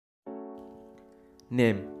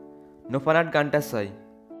Name Noppanut Guntachai.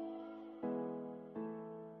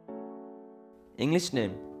 English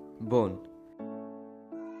name Boun.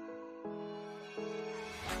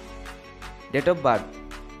 Date of birth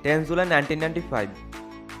 10 July 1995.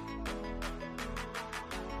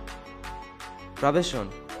 Profession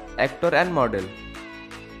actor and model.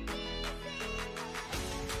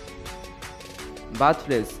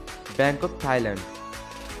 Birthplace Bangkok, Thailand.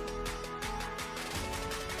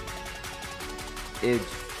 Age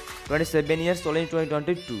 27 years old in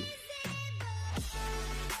 2022.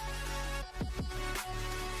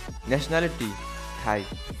 Nationality Thai.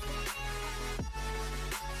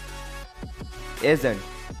 Agent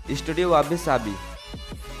Studio Wabi Sabi.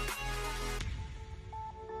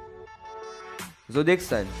 Zodiac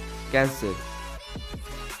sign Cancer.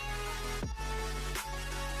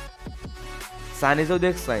 Sun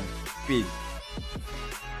zodiac sign Pig.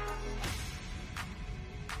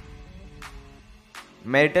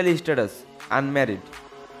 Marital status unmarried.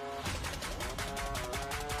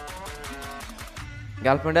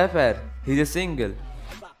 Girlfriend affair he is a single.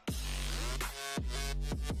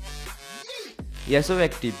 Years of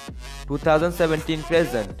active 2017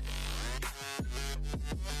 present.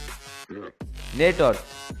 Net worth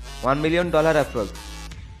 $1 million approx.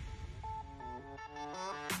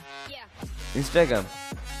 Instagram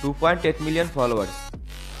 2.8 million followers.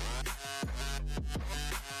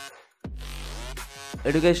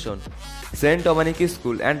 Education Saint Dominic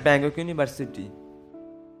School and Bangkok University.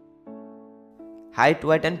 Height,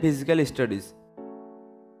 weight and physical studies.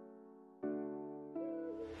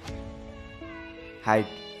 Height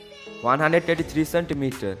 183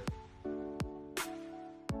 cm.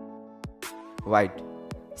 Weight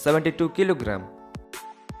 72 kg.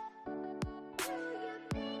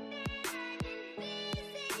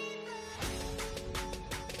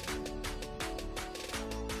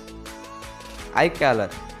 Eye color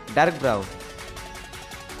dark brown.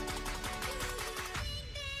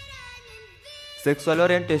 Sexual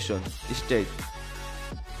orientation straight.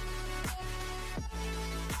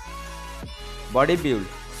 Body build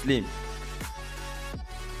slim.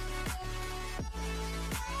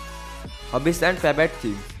 Hobbies and favorite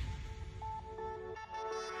things.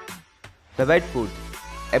 Favorite food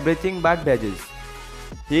everything but veggies.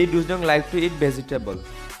 He does not like to eat vegetable.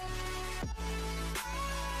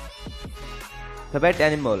 Favorite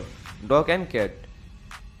animal dog and cat.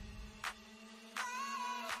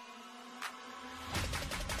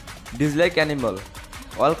 Dislike animal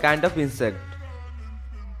all kind of insect.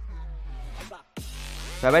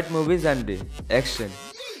 Favorite movie genre action.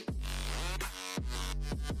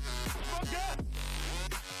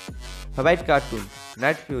 Favorite cartoon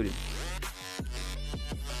Night Fury.